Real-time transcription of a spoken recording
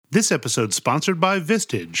This episode sponsored by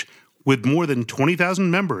Vistage. With more than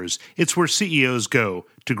 20,000 members, it's where CEOs go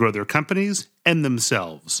to grow their companies and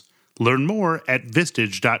themselves. Learn more at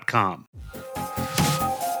Vistage.com.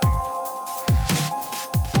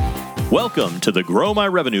 Welcome to the Grow My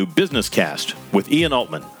Revenue Business Cast with Ian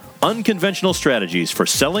Altman. Unconventional strategies for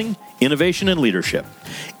selling, innovation, and leadership.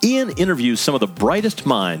 Ian interviews some of the brightest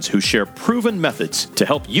minds who share proven methods to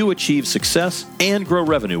help you achieve success and grow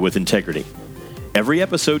revenue with integrity. Every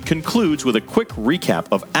episode concludes with a quick recap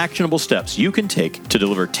of actionable steps you can take to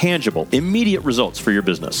deliver tangible, immediate results for your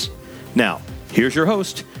business. Now, here's your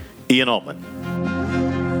host, Ian Altman.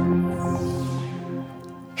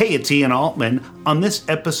 Hey, it's Ian Altman. On this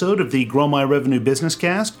episode of the Grow My Revenue Business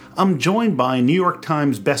Cast, I'm joined by New York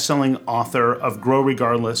Times bestselling author of Grow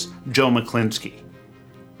Regardless, Joe McClinsky.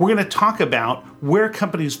 We're going to talk about where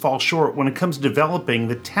companies fall short when it comes to developing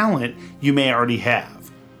the talent you may already have.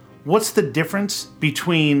 What's the difference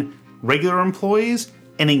between regular employees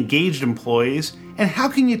and engaged employees, and how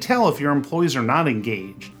can you tell if your employees are not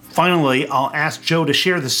engaged? Finally, I'll ask Joe to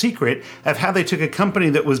share the secret of how they took a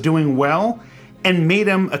company that was doing well and made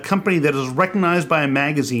them a company that is recognized by a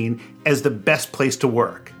magazine as the best place to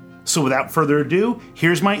work. So without further ado,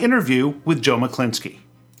 here's my interview with Joe McClinsky.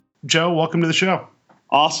 Joe, welcome to the show.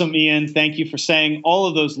 Awesome, Ian. Thank you for saying all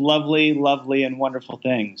of those lovely, lovely, and wonderful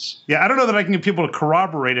things. Yeah, I don't know that I can get people to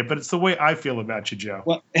corroborate it, but it's the way I feel about you, Joe.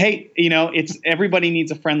 Well, hey, it's everybody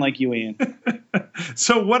needs a friend like you, Ian.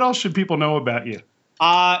 So what else should people know about you?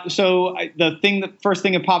 The first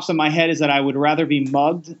thing that pops in my head is that I would rather be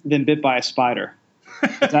mugged than bit by a spider.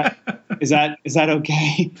 Is that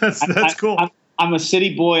okay? That's cool. I'm a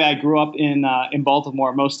city boy. I grew up in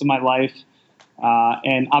Baltimore most of my life,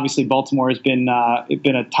 and obviously Baltimore has been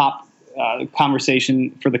a top conversation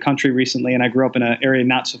for the country recently. And I grew up in an area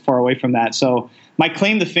not so far away from that. So my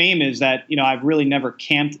claim to fame is that I've really never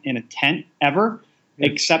camped in a tent ever,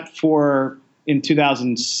 except for in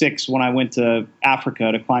 2006 when I went to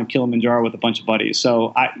Africa to climb Kilimanjaro with a bunch of buddies.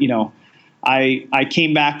 So I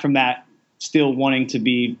came back from that still wanting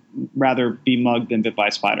to rather be mugged than bit by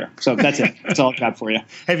a spider. So that's it. That's all I've got for you.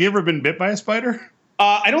 Have you ever been bit by a spider?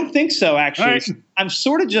 I don't think so, actually. Right. I'm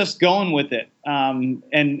sort of just going with it.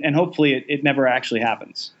 And hopefully it never actually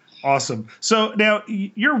happens. Awesome. So now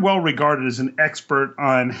you're well regarded as an expert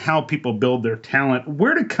on how people build their talent.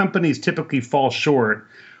 Where do companies typically fall short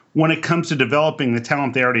when it comes to developing the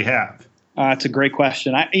talent they already have? That's a great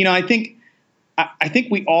question. I think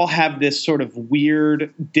we all have this sort of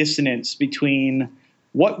weird dissonance between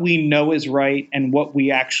what we know is right and what we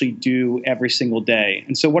actually do every single day.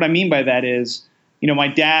 And so what I mean by that is, my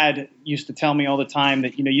dad used to tell me all the time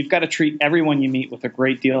that, you've got to treat everyone you meet with a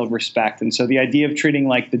great deal of respect. And so the idea of treating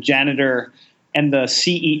like the janitor and the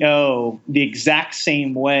CEO the exact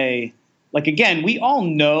same way, like, again, we all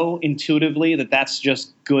know intuitively that that's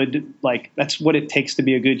just good. Like, that's what it takes to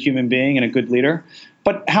be a good human being and a good leader.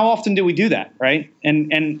 But how often do we do that, right?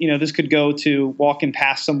 And this could go to walking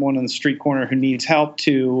past someone on the street corner who needs help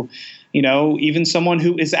to, even someone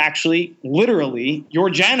who is actually literally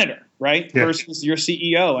your janitor, right? Yeah. Versus your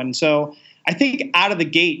CEO. And so I think out of the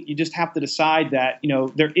gate, you just have to decide that,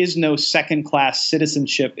 there is no second-class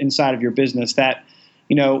citizenship inside of your business, that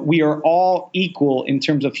we are all equal in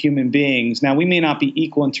terms of human beings. Now, we may not be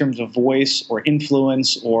equal in terms of voice or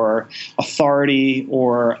influence or authority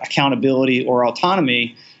or accountability or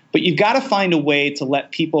autonomy, but you've got to find a way to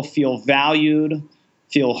let people feel valued,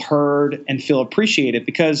 feel heard, and feel appreciated.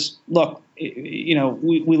 Because, look,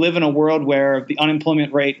 we live in a world where the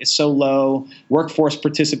unemployment rate is so low, workforce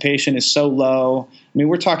participation is so low. I mean,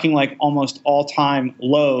 we're talking like almost all-time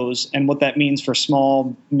lows. And what that means for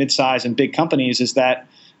small, mid-size, and big companies is that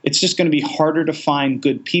it's just going to be harder to find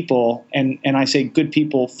good people. And I say good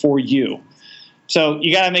people for you. So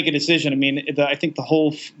you got to make a decision. I mean, I think the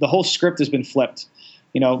whole script has been flipped.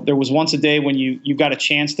 There was once a day when you got a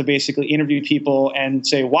chance to basically interview people and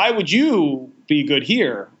say, why would you be good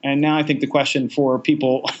here? And now I think the question for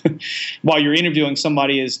people while you're interviewing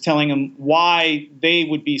somebody is telling them why they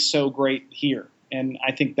would be so great here. And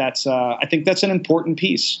I think that's an important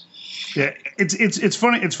piece. Yeah, it's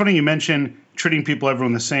funny. It's funny you mentioned treating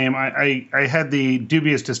everyone the same. I had the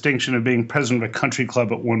dubious distinction of being president of a country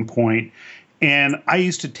club at one point. And I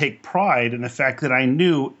used to take pride in the fact that I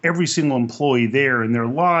knew every single employee there and their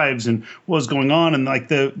lives and what was going on. And like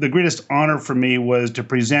the greatest honor for me was to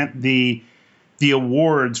present the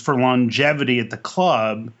awards for longevity at the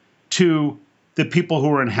club to the people who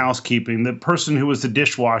were in housekeeping, the person who was the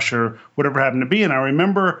dishwasher, whatever happened to be. And I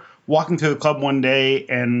remember walking through the club one day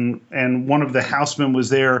and one of the housemen was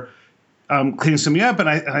there cleaning something up, and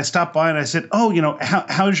I stopped by and I said, "Oh,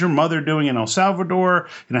 how's your mother doing in El Salvador?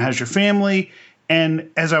 How's your family?" And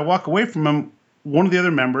as I walk away from him, one of the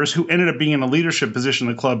other members, who ended up being in a leadership position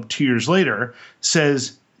in the club 2 years later,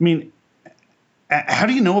 says, "I mean, how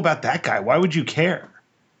do you know about that guy? Why would you care?"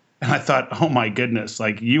 And I thought, oh my goodness,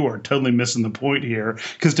 like, you are totally missing the point here.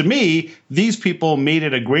 Because to me, these people made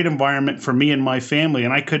it a great environment for me and my family,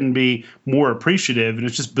 and I couldn't be more appreciative. And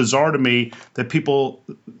it's just bizarre to me that people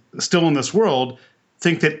still in this world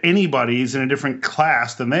think that anybody's in a different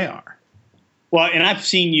class than they are. Well, and I've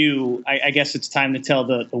seen you, I guess it's time to tell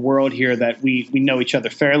the world here that we know each other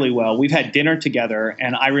fairly well. We've had dinner together,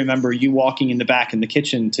 and I remember you walking in the back in the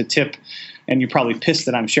kitchen to tip, and you're probably pissed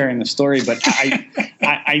that I'm sharing the story, but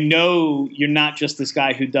I know you're not just this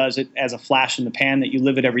guy who does it as a flash in the pan, that you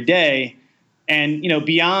live it every day. And,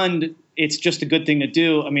 beyond it's just a good thing to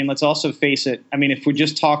do, I mean, let's also face it. I mean, if we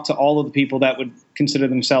just talk to all of the people that would consider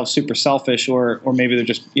themselves super selfish, or maybe they're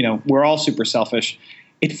just, we're all super selfish,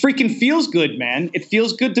 it freaking feels good, man. It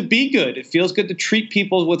feels good to be good. It feels good to treat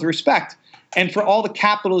people with respect. And for all the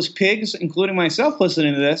capitalist pigs, including myself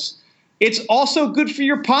listening to this, it's also good for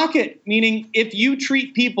your pocket, meaning if you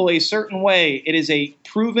treat people a certain way, it is a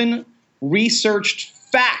proven, researched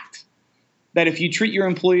fact that if you treat your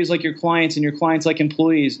employees like your clients and your clients like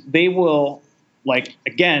employees, they will,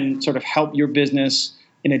 again, sort of help your business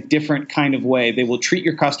in a different kind of way. They will treat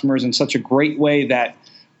your customers in such a great way that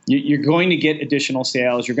you're going to get additional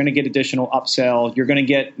sales. You're going to get additional upsell. You're going to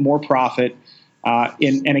get more profit.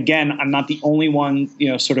 And again, I'm not the only one,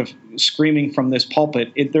 sort of screaming from this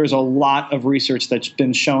pulpit. There's a lot of research that's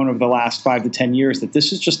been shown over the last 5 to 10 years that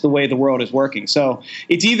this is just the way the world is working. So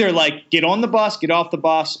it's either get on the bus, get off the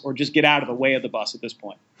bus, or just get out of the way of the bus at this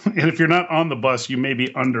point. And if you're not on the bus, you may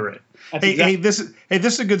be under it. This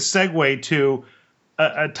is a good segue to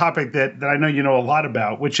a topic that I know you know a lot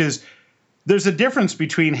about, which is, there's a difference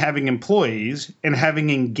between having employees and having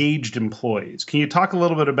engaged employees. Can you talk a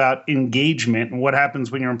little bit about engagement and what happens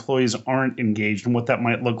when your employees aren't engaged and what that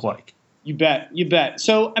might look like? You bet.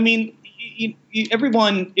 So, I mean,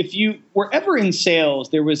 everyone, if you were ever in sales,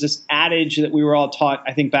 there was this adage that we were all taught,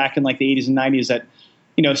 I think back in the 80s and 90s, that,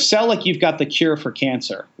 sell like you've got the cure for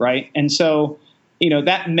cancer, right? And so,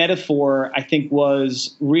 that metaphor, I think,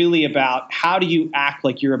 was really about how do you act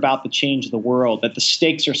like you're about to change the world, that the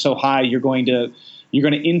stakes are so high you're going to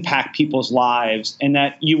impact people's lives, and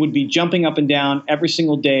that you would be jumping up and down every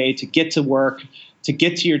single day to get to work, to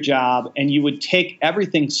get to your job, and you would take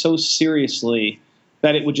everything so seriously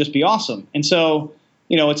that it would just be awesome. And so,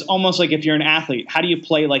 it's almost like if you're an athlete, how do you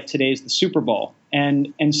play like today's the Super Bowl?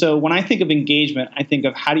 And so when I think of engagement, I think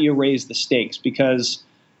of how do you raise the stakes, because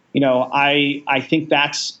I think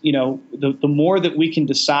that's, the more that we can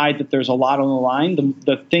decide that there's a lot on the line,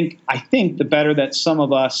 the better that some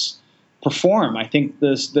of us perform. I think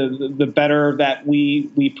the better that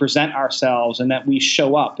we present ourselves and that we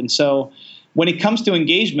show up. And so when it comes to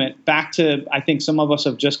engagement, back to, I think some of us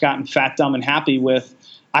have just gotten fat, dumb, and happy with,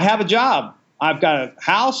 I have a job, I've got a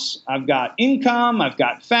house, I've got income, I've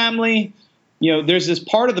got family. There's this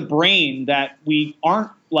part of the brain that we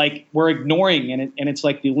aren't, we're ignoring, and it's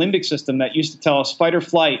like the limbic system that used to tell us fight or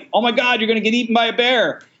flight. Oh my God, you're going to get eaten by a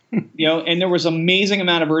bear. And there was amazing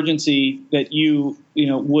amount of urgency that you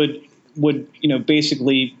would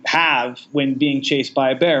basically have when being chased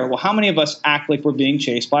by a bear. Well, how many of us act like we're being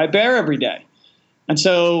chased by a bear every day? And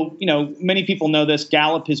so, many people know this.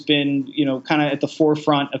 Gallup has been, kind of at the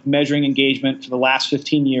forefront of measuring engagement for the last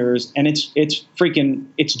 15 years, and it's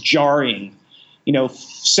jarring.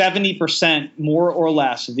 70% more or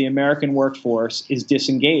less of the American workforce is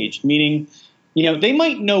disengaged, meaning, they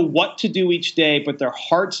might know what to do each day, but their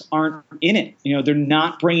hearts aren't in it. They're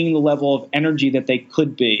not bringing the level of energy that they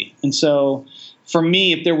could be. And so for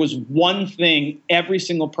me, if there was one thing every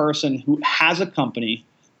single person who has a company,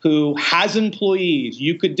 who has employees,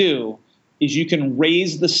 you could do, is you can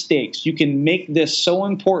raise the stakes. You can make this so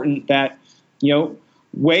important that,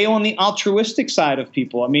 way on the altruistic side of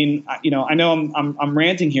people. I mean, I know I'm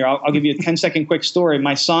ranting here. I'll give you a 10-second quick story.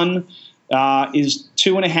 My son is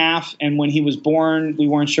 2.5, and when he was born, we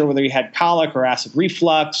weren't sure whether he had colic or acid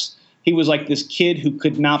reflux. He was like this kid who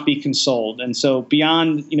could not be consoled. And so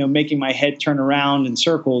beyond, making my head turn around in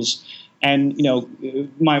circles, and,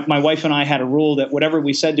 my wife and I had a rule that whatever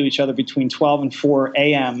we said to each other between 12 and 4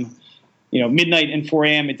 a.m., midnight and 4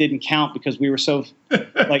 a.m., it didn't count because we were so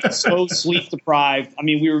sleep deprived. I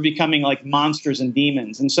mean, we were becoming like monsters and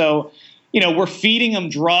demons. And so, we're feeding him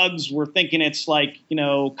drugs. We're thinking it's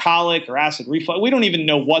colic or acid reflux. We don't even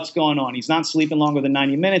know what's going on. He's not sleeping longer than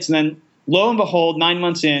 90 minutes. And then lo and behold, 9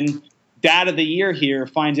 months in, dad of the year here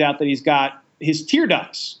finds out that he's got his tear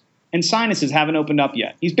ducts and sinuses haven't opened up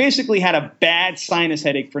yet. He's basically had a bad sinus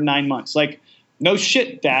headache for 9 months. Like, no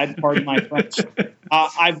shit, Dad, pardon my French.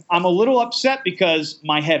 I'm a little upset because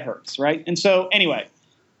my head hurts, right? And so anyway,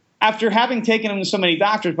 after having taken him to so many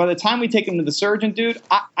doctors, by the time we take him to the surgeon, dude,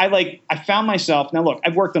 I found myself. Now, look,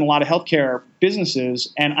 I've worked in a lot of healthcare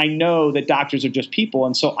businesses, and I know that doctors are just people,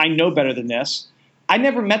 and so I know better than this. I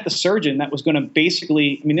never met the surgeon that was going to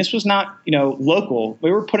basically – I mean, this was not, local. We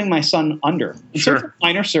were putting my son under. Sure. So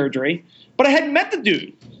minor surgery, but I hadn't met the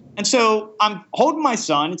dude. And so I'm holding my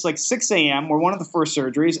son. It's like 6 a.m. We're one of the first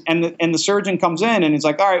surgeries, and the surgeon comes in, and he's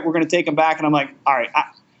like, all right, we're going to take him back. And I'm like, all right,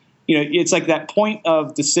 it's like that point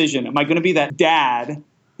of decision. Am I going to be that dad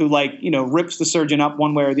who rips the surgeon up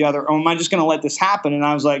one way or the other, or am I just going to let this happen? And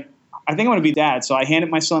I was like, I think I'm going to be dad. So I handed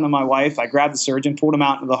my son to my wife. I grabbed the surgeon, pulled him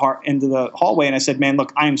out into the hallway, and I said, man,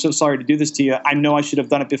 look, I am so sorry to do this to you. I know I should have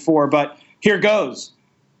done it before, but here goes.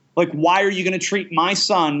 Like, why are you going to treat my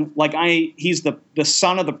son like he's the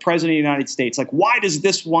son of the president of the United States? Like, why does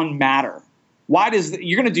this one matter?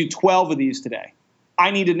 You're going to do 12 of these today.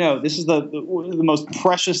 I need to know. This is the most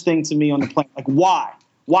precious thing to me on the planet. Like, why?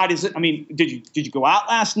 Why does it? I mean, did you go out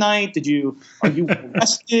last night? Are you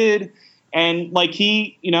arrested? And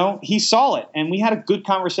he saw it, and we had a good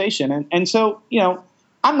conversation. And so,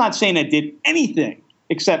 I'm not saying I did anything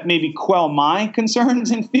except maybe quell my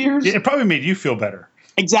concerns and fears. Yeah, it probably made you feel better.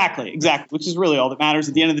 Exactly, which is really all that matters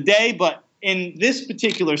at the end of the day. But in this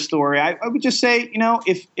particular story, I would just say,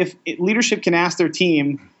 if leadership can ask their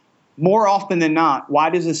team more often than not, why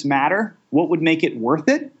does this matter? What would make it worth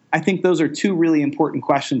it? I think those are two really important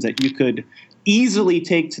questions that you could easily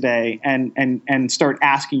take today and start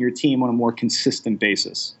asking your team on a more consistent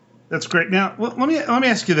basis. That's great. Now, let me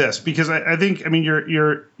ask you this, because I think,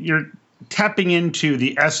 you're tapping into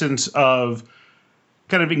the essence of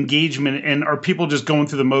kind of engagement, and are people just going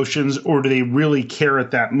through the motions, or do they really care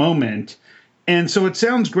at that moment? And so it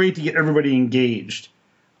sounds great to get everybody engaged.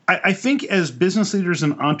 I think as business leaders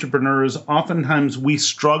and entrepreneurs, oftentimes we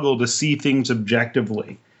struggle to see things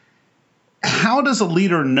objectively. How does a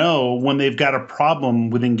leader know when they've got a problem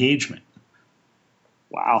with engagement?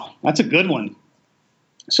 Wow, that's a good one.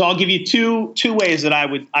 So I'll give you two ways that I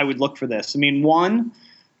would look for this. I mean, one,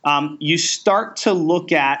 you start to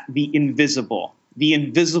look at the invisible,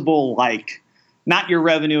 like not your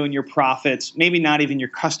revenue and your profits, maybe not even your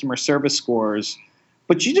customer service scores,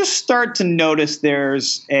 but you just start to notice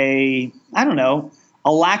there's a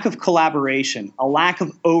lack of collaboration, a lack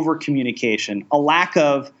of over communication, a lack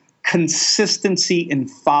of consistency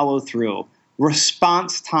and follow through.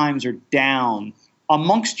 Response times are down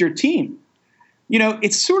amongst your team.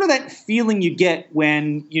 It's sort of that feeling you get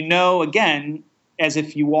when, again, as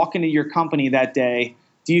if you walk into your company that day,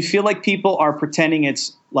 do you feel like people are pretending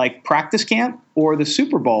it's like practice camp or the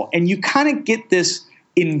Super Bowl? And you kind of get this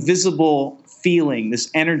invisible feeling,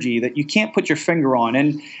 this energy that you can't put your finger on.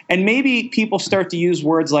 And maybe people start to use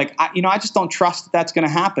words like, I just don't trust that that's going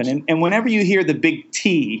to happen. And whenever you hear the big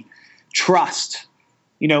T, trust,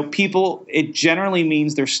 people, it generally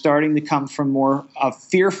means they're starting to come from more a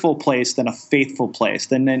fearful place than a faithful place,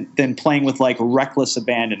 than playing with like reckless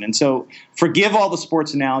abandon. And so forgive all the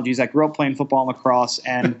sports analogies. I grew up playing football and lacrosse,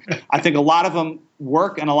 and I think a lot of them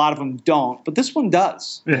work and a lot of them don't, but this one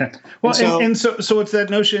does. Yeah. Well, and so it's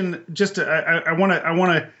that notion. Just I want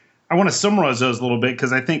to summarize those a little bit,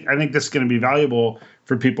 because I think this is going to be valuable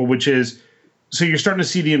for people, which is, so you're starting to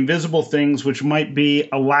see the invisible things, which might be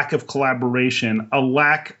a lack of collaboration, a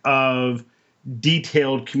lack of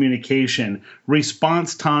detailed communication,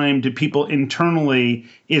 response time to people internally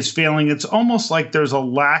is failing. It's almost like there's a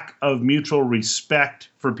lack of mutual respect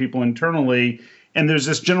for people internally, and there's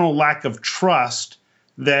this general lack of trust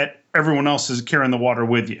that everyone else is carrying the water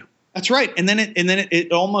with you. That's right. And then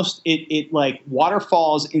it almost like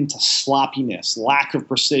waterfalls into sloppiness, lack of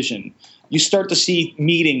precision. You start to see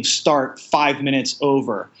meetings start 5 minutes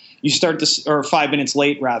over. Or 5 minutes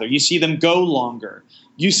late, rather. You see them go longer.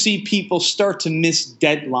 You see people start to miss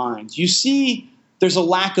deadlines. You see there's a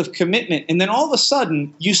lack of commitment. And then all of a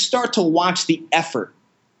sudden, you start to watch the effort,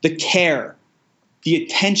 the care, the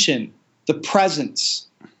attention, the presence.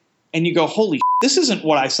 And you go, holy shit, this isn't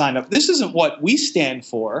what I signed up. This isn't what we stand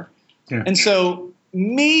for. Yeah. And so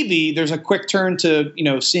maybe there's a quick turn to,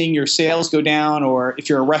 seeing your sales go down, or if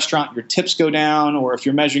you're a restaurant, your tips go down, or if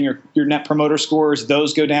you're measuring your net promoter scores,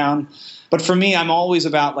 those go down. But for me, I'm always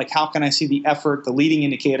about like, how can I see the effort, the leading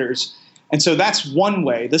indicators? And so that's one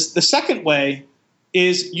way. The second way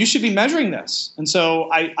is you should be measuring this. And so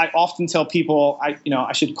I often tell people,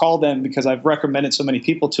 I should call them because I've recommended so many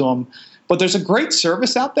people to them. But there's a great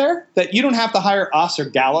service out there that you don't have to hire us or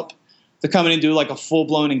Gallup. to come in and do like a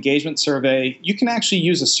full-blown engagement survey, you can actually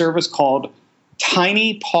use a service called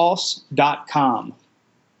tinypulse.com.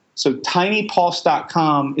 So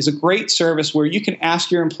tinypulse.com is a great service where you can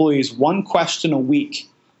ask your employees one question a week,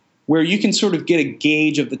 where you can sort of get a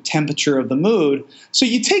gauge of the temperature of the mood. So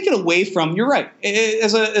you take it away from, you're right,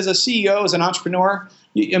 as a CEO, as an entrepreneur,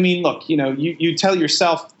 look, you tell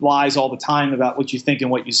yourself lies all the time about what you think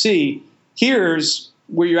and what you see. Here's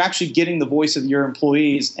where you're actually getting the voice of your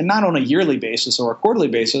employees, and not on a yearly basis or a quarterly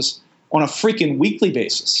basis, on a freaking weekly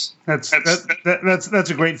basis. That's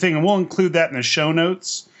a great thing, and we'll include that in the show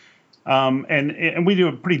notes. And we do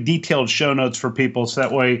a pretty detailed show notes for people, so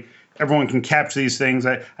that way everyone can capture these things.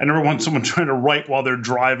 I never want someone trying to write while they're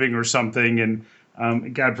driving or something, and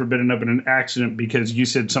God forbid, end up in an accident because you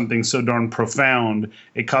said something so darn profound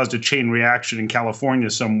it caused a chain reaction in California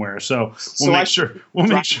somewhere. So we'll make sure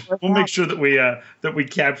that we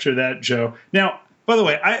capture that, Joe. Now, by the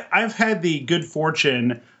way, I've had the good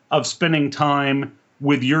fortune of spending time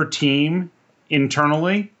with your team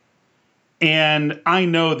internally, and I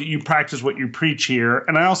know that you practice what you preach here,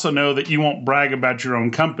 and I also know that you won't brag about your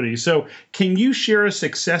own company. So can you share a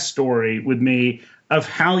success story with me of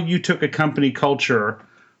how you took a company culture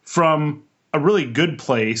from a really good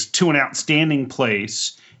place to an outstanding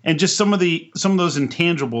place, and just some of those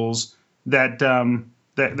intangibles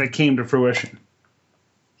that came to fruition?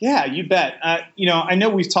 Yeah, you bet. I know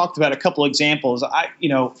we've talked about a couple examples.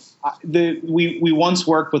 We once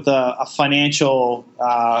worked with a financial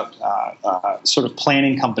sort of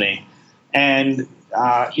planning company, and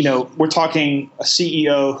we're talking a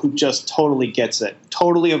CEO who just totally gets it,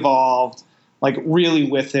 totally evolved, like really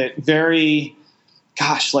with it, very,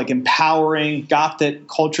 empowering, got that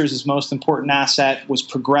culture is his most important asset, was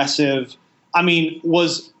progressive.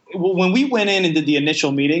 When we went in and did the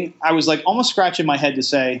initial meeting, I was like almost scratching my head to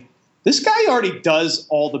say, this guy already does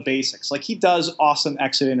all the basics. Like, he does awesome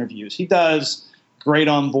exit interviews. He does great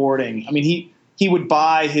onboarding. He would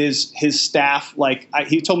buy his staff,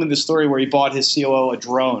 he told me this story where he bought his COO a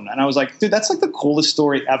drone. And I was like, dude, that's like the coolest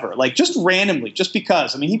story ever. Like, just randomly, just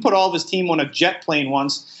because. He put all of his team on a jet plane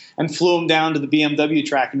once and flew them down to the BMW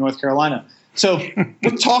track in North Carolina. So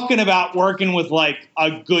we're talking about working with like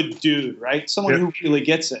a good dude, right? Someone who really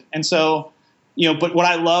gets it. And so, but what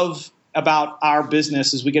I love about our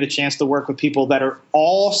business is we get a chance to work with people that are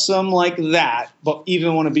awesome like that, but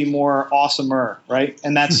even want to be more awesomer, right?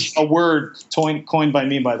 And that's a word coined by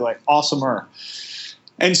me, by the way, awesomer.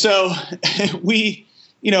 And so we,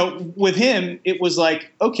 with him, it was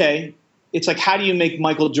like, okay, it's like, how do you make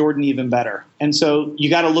Michael Jordan even better? And so you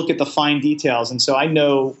got to look at the fine details. And so I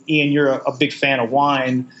know, Ian, you're a big fan of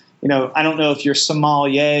wine. I don't know if you're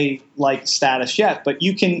sommelier-like status yet, but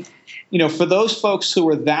you can, for those folks who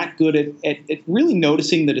are that good at really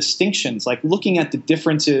noticing the distinctions, like looking at the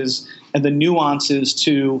differences and the nuances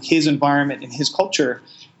to his environment and his culture.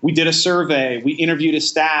 We did a survey. We interviewed his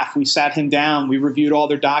staff. We sat him down. We reviewed all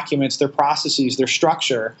their documents, their processes, their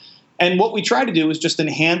structure. And what we tried to do was just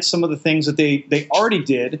enhance some of the things that they already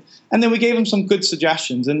did. And then we gave them some good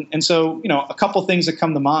suggestions. And so, a couple things that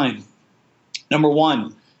come to mind. Number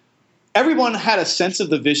one, everyone had a sense of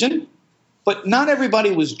the vision, but not everybody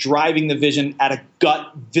was driving the vision at a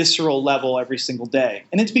gut, visceral level every single day.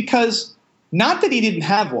 And it's because, not that he didn't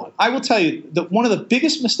have one. I will tell you that one of the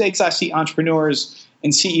biggest mistakes I see entrepreneurs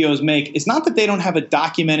and CEOs make is not that they don't have a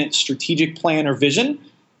documented strategic plan or vision.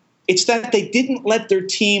 It's that they didn't let their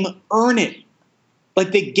team earn it.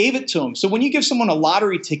 Like, they gave it to them. So when you give someone a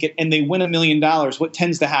lottery ticket and they win $1 million, what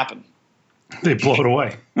tends to happen? They blow it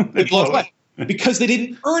away. They blow it away because they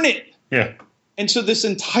didn't earn it. Yeah. And so this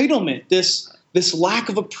entitlement, this lack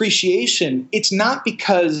of appreciation, it's not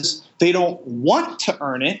because they don't want to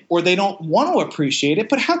earn it or they don't want to appreciate it,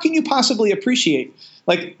 but how can you possibly appreciate?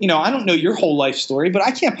 Like, I don't know your whole life story, but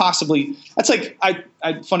I can't possibly. That's like,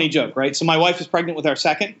 funny joke, right? So my wife is pregnant with our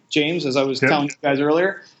second, James, as I was telling you guys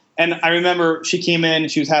earlier. And I remember she came in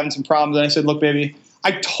and she was having some problems. And I said, look, baby,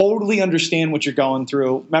 I totally understand what you're going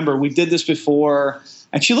through. Remember, we did this before.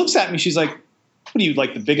 And she looks at me. She's like, what are you,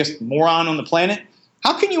 like the biggest moron on the planet?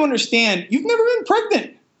 How can you understand? You've never been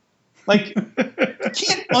pregnant. Like, I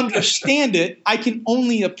can't understand it. I can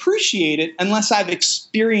only appreciate it unless I've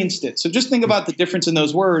experienced it. So just think about the difference in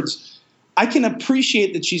those words. I can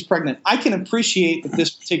appreciate that she's pregnant. I can appreciate that this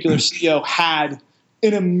particular CEO had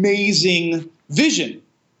an amazing vision,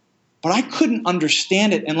 but I couldn't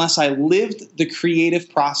understand it unless I lived the creative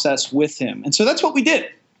process with him. And so that's what we did.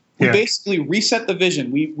 We basically reset the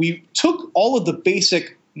vision. We took all of the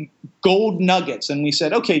basic gold nuggets and we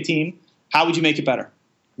said, okay, team, how would you make it better?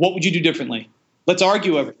 What would you do differently? Let's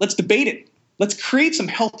argue over it. Let's debate it. Let's create some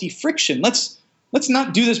healthy friction. Let's let's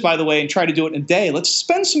not do this, by the way, and try to do it in a day. Let's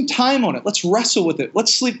spend some time on it. Let's wrestle with it.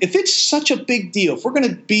 Let's sleep. If it's such a big deal, if we're going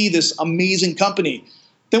to be this amazing company,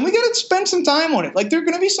 then we got to spend some time on it. Like, there are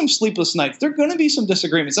going to be some sleepless nights. There are going to be some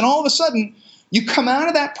disagreements. And all of a sudden, you come out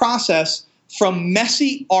of that process from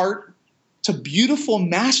messy art to beautiful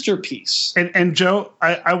masterpiece. And Joe,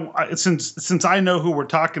 I since I know who we're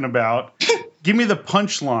talking about, give me the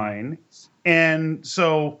punchline. And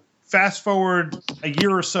so fast forward a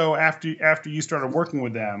year or so after you started working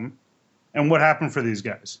with them, and what happened for these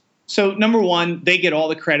guys? So number one, they get all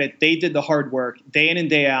the credit. They did the hard work day in and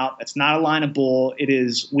day out. It's not a line of bull. It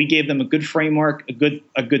is, we gave them a good framework,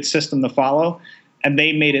 a good system to follow, and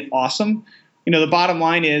they made it awesome. The bottom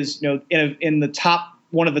line is, in the top,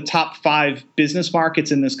 one of the top 5 business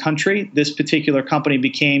markets in this country, this particular company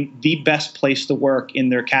became the best place to work in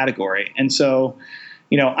their category. And so,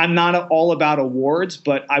 I'm not all about awards,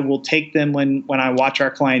 but I will take them when I watch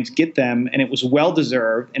our clients get them, and it was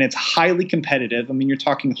well-deserved, and it's highly competitive. I mean, you're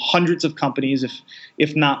talking hundreds of companies,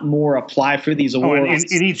 if not more, apply for these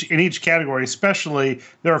awards. In each category, especially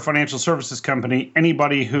they're a financial services company.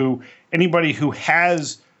 Anybody who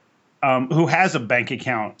has a bank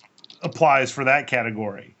account applies for that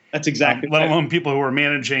category. That's exactly let alone people who are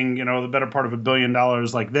managing, the better part of $1 billion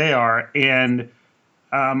like they are. And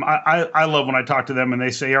I love when I talk to them and they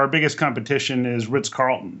say, our biggest competition is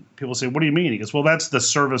Ritz-Carlton. People say, what do you mean? He goes, well, that's the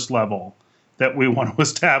service level that we want to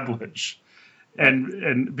establish.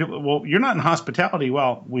 And people, well, you're not in hospitality.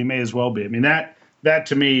 Well, we may as well be. I mean, that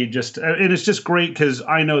to me just, and it's just great because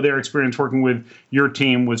I know their experience working with your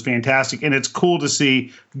team was fantastic. And it's cool to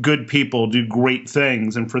see good people do great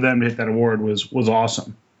things. And for them to hit that award was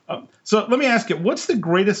awesome. So let me ask you, what's the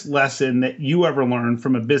greatest lesson that you ever learned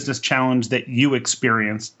from a business challenge that you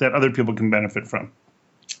experienced that other people can benefit from?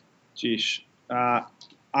 Geesh.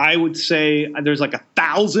 I would say there's like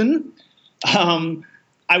 1,000.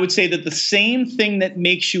 I would say that the same thing that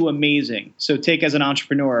makes you amazing. So take as an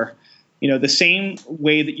entrepreneur, the same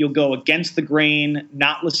way that you'll go against the grain,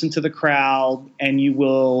 not listen to the crowd, and you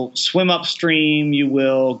will swim upstream, you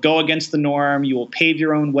will go against the norm, you will pave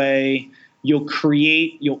your own way, you'll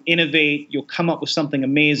create, you'll innovate, you'll come up with something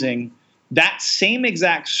amazing. That same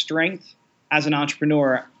exact strength as an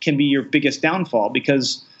entrepreneur can be your biggest downfall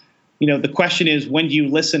because, the question is, when do you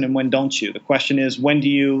listen and when don't you? The question is, when do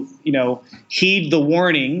you, heed the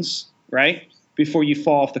warnings, right, before you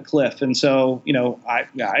fall off the cliff? And so,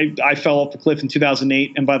 I fell off the cliff in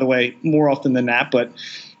 2008. And by the way, more often than that, but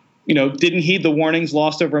didn't heed the warnings,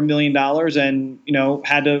 lost over $1 million and,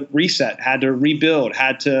 had to reset, had to rebuild,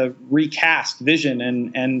 had to recast vision.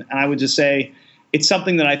 And I would just say it's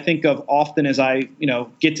something that I think of often as I,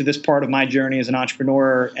 get to this part of my journey as an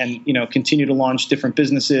entrepreneur and, continue to launch different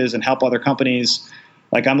businesses and help other companies.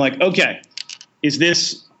 Like, I'm like, okay, is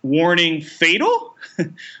this warning fatal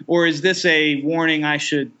or is this a warning I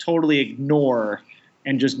should totally ignore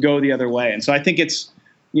and just go the other way? And so I think it's,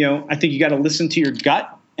 I think you got to listen to your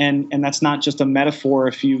gut. And that's not just a metaphor.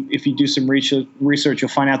 If you do some research, you'll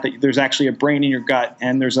find out that there's actually a brain in your gut,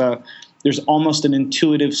 and there's almost an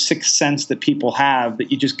intuitive sixth sense that people have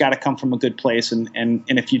that you just got to come from a good place. And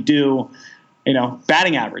if you do,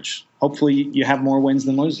 batting average, hopefully you have more wins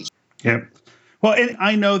than losses. Yeah. Well, and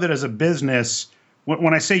I know that as a business,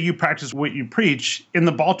 when I say you practice what you preach in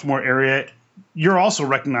the Baltimore area, you're also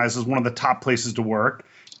recognized as one of the top places to work,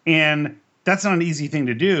 and that's not an easy thing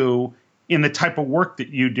to do. In the type of work that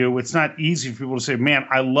you do, it's not easy for people to say, man,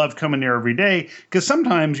 I love coming there every day, because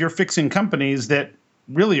sometimes you're fixing companies that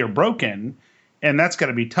really are broken, and that's got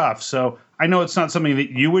to be tough. So I know it's not something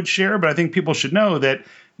that you would share, but I think people should know that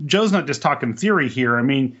Joe's not just talking theory here. I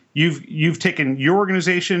mean, you've taken your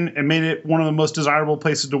organization and made it one of the most desirable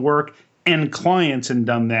places to work and clients and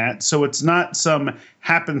done that. So it's not some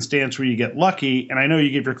happenstance where you get lucky. And I know you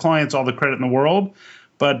give your clients all the credit in the world,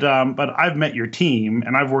 but I've met your team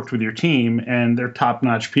and I've worked with your team, and they're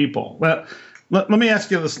top-notch people. Well, let me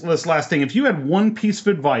ask you this last thing. If you had one piece of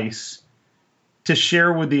advice to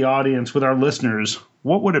share with the audience, with our listeners,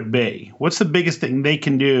 what would it be? What's the biggest thing they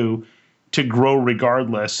can do to grow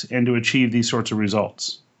regardless and to achieve these sorts of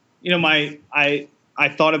results? I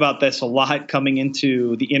thought about this a lot coming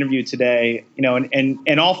into the interview today,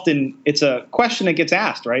 and often it's a question that gets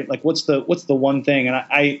asked, right? Like, what's the one thing? And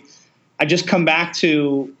I just come back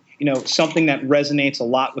to, something that resonates a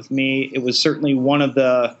lot with me. It was certainly one of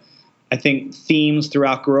the, I think, themes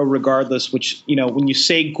throughout Grow Regardless, which, when you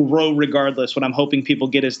say grow regardless, what I'm hoping people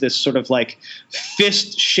get is this sort of like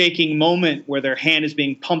fist shaking moment where their hand is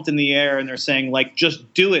being pumped in the air and they're saying, like,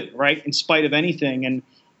 just do it, right, in spite of anything.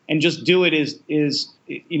 And just do it is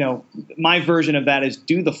my version of that is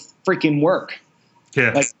do the freaking work.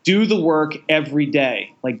 Yes. Like, do the work every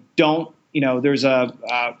day. Like, don't, there's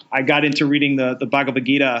I got into reading the Bhagavad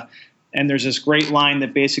Gita, and there's this great line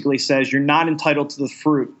that basically says, you're not entitled to the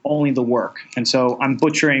fruit, only the work. And so I'm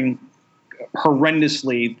butchering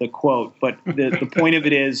horrendously the quote, but the point of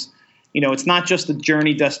it is, it's not just the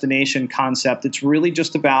journey destination concept. It's really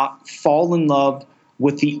just about fall in love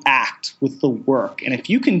with the act, with the work. And if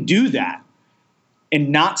you can do that and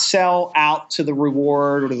not sell out to the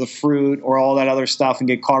reward or to the fruit or all that other stuff and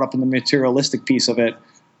get caught up in the materialistic piece of it,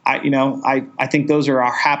 I think those are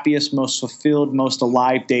our happiest, most fulfilled, most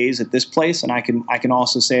alive days at this place. And I can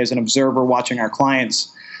also say, as an observer watching our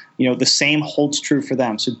clients, the same holds true for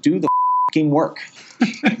them. So do the fucking work.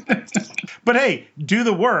 But hey, do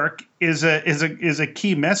the work is a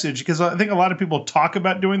key message, because I think a lot of people talk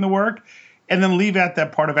about doing the work and then leave out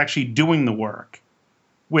that part of actually doing the work,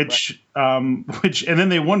 which and then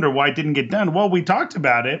they wonder why it didn't get done. Well, we talked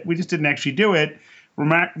about it, we just didn't actually do it.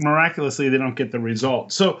 Miraculously, they don't get the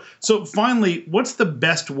result. So finally, what's the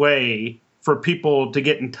best way for people to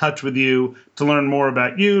get in touch with you, to learn more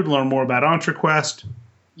about you, to learn more about EntreQuest?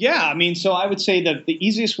 Yeah, so I would say that the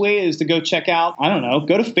easiest way is to go check out,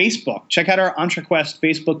 go to Facebook. Check out our EntreQuest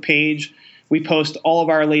Facebook page. We post all of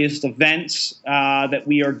our latest events that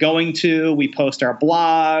we are going to. We post our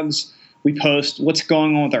blogs. We post what's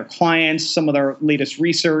going on with our clients, some of our latest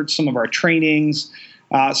research, some of our trainings.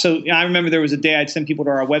 So I remember there was a day I'd send people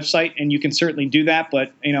to our website, and you can certainly do that.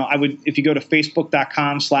 But, I would, if you go to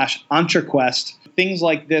facebook.com/EntreQuest, things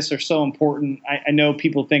like this are so important. I know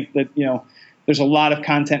people think that, there's a lot of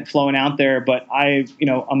content flowing out there, but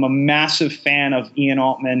I'm a massive fan of Ian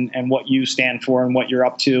Altman and what you stand for and what you're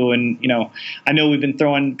up to. And, I know we've been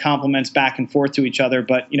throwing compliments back and forth to each other,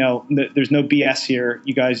 but, there's no BS here.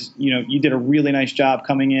 You guys, you did a really nice job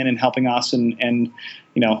coming in and helping us. And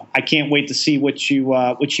I can't wait to see what you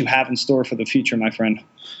have in store for the future, my friend.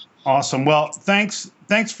 Awesome. Well, thanks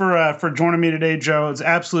for joining me today, Joe. It's an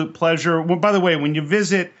absolute pleasure. Well, by the way, when you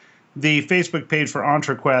visit the Facebook page for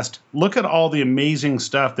EntreQuest, look at all the amazing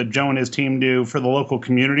stuff that Joe and his team do for the local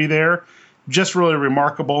community there. Just really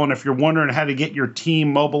remarkable. And if you're wondering how to get your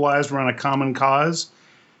team mobilized around a common cause,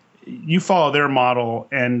 you follow their model,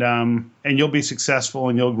 and you'll be successful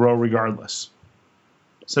and you'll grow regardless.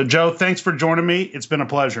 So, Joe, thanks for joining me. It's been a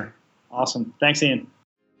pleasure. Awesome. Thanks, Ian.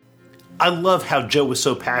 I love how Joe was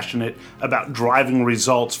so passionate about driving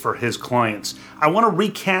results for his clients. I want to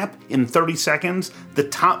recap in 30 seconds the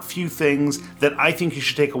top few things that I think you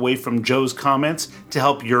should take away from Joe's comments to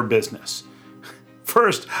help your business.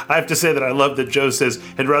 First, I have to say that I love that Joe says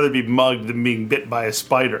he'd rather be mugged than being bit by a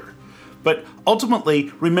spider. But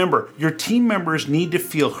ultimately, remember, your team members need to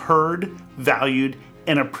feel heard, valued,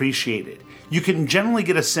 and appreciated. You can generally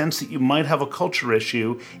get a sense that you might have a culture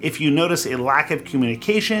issue if you notice a lack of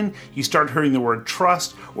communication, you start hearing the word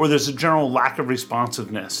trust, or there's a general lack of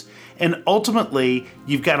responsiveness. And ultimately,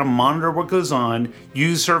 you've got to monitor what goes on,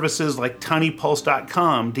 use services like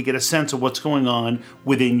tinypulse.com to get a sense of what's going on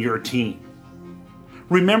within your team.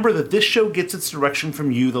 Remember that this show gets its direction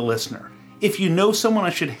from you, the listener. If you know someone I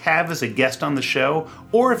should have as a guest on the show,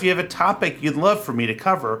 or if you have a topic you'd love for me to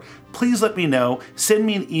cover, please let me know. Send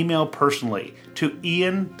me an email personally to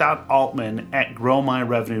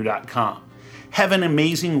ian.altman@growmyrevenue.com. Have an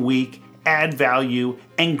amazing week, add value,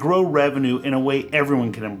 and grow revenue in a way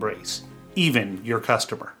everyone can embrace, even your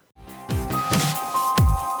customer.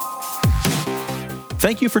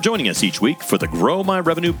 Thank you for joining us each week for the Grow My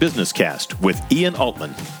Revenue Business Cast with Ian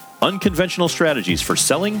Altman. Unconventional strategies for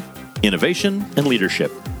selling, innovation, and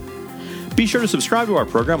leadership. Be sure to subscribe to our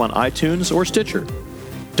program on iTunes or Stitcher.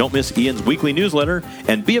 Don't miss Ian's weekly newsletter,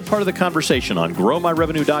 and be a part of the conversation on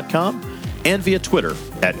growmyrevenue.com and via Twitter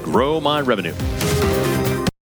 @GrowMyRevenue.